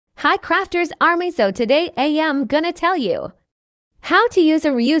Hi Crafters Army, so today I am gonna tell you how to use a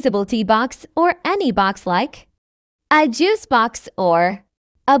reusable tea box or any box like a juice box or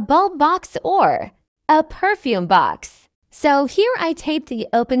a bulb box or a perfume box. So here I taped the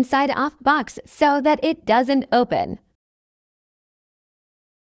open side off box so that it doesn't open.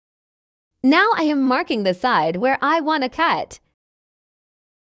 Now I am marking the side where I want to cut.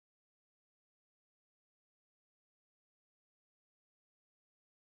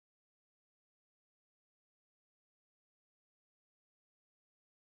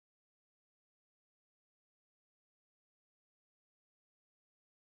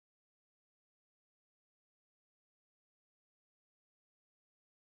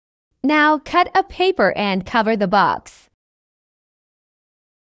 Now cut a paper and cover the box.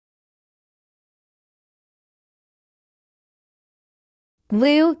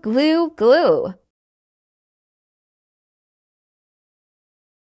 Glue, glue, glue.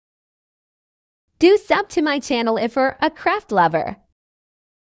 Do sub to my channel if you're a craft lover.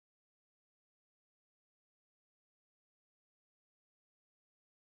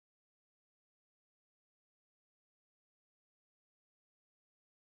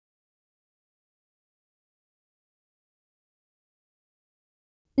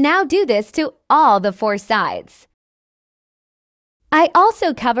 Now do this to all the 4 sides. I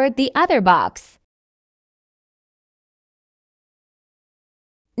also covered the other box.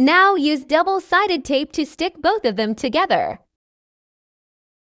 Now use double-sided tape to stick both of them together.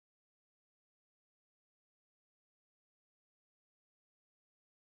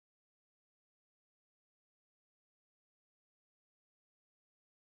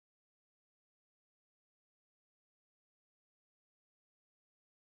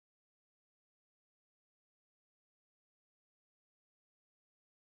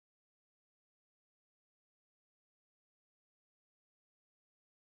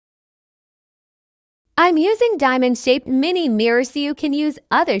 I'm using diamond-shaped mini mirrors so you can use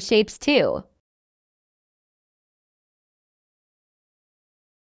other shapes too.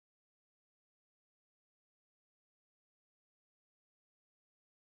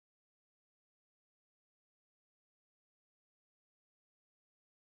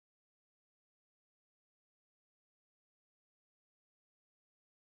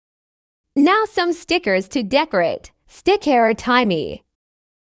 Now some stickers to decorate. Stick hair tie me.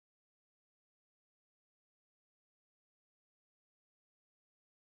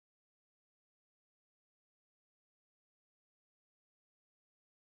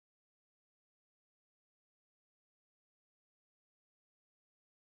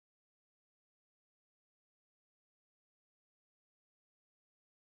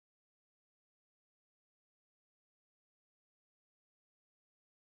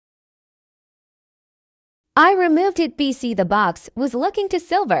 I removed it BC the box was looking to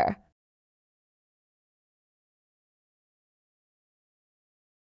silver.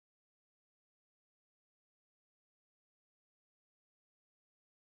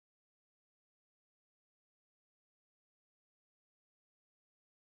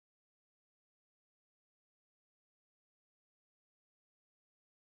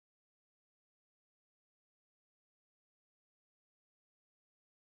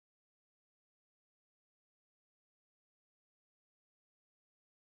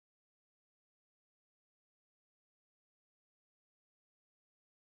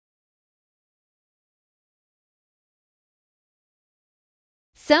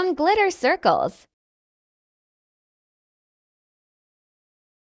 Some glitter circles.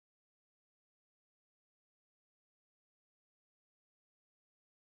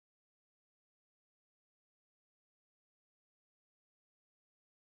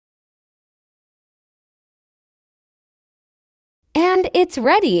 And it's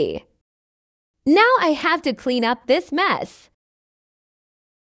ready. Now I have to clean up this mess.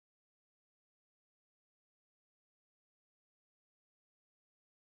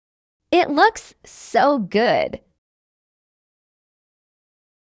 It looks so good.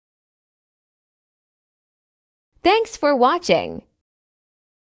 Thanks for watching.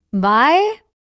 Bye.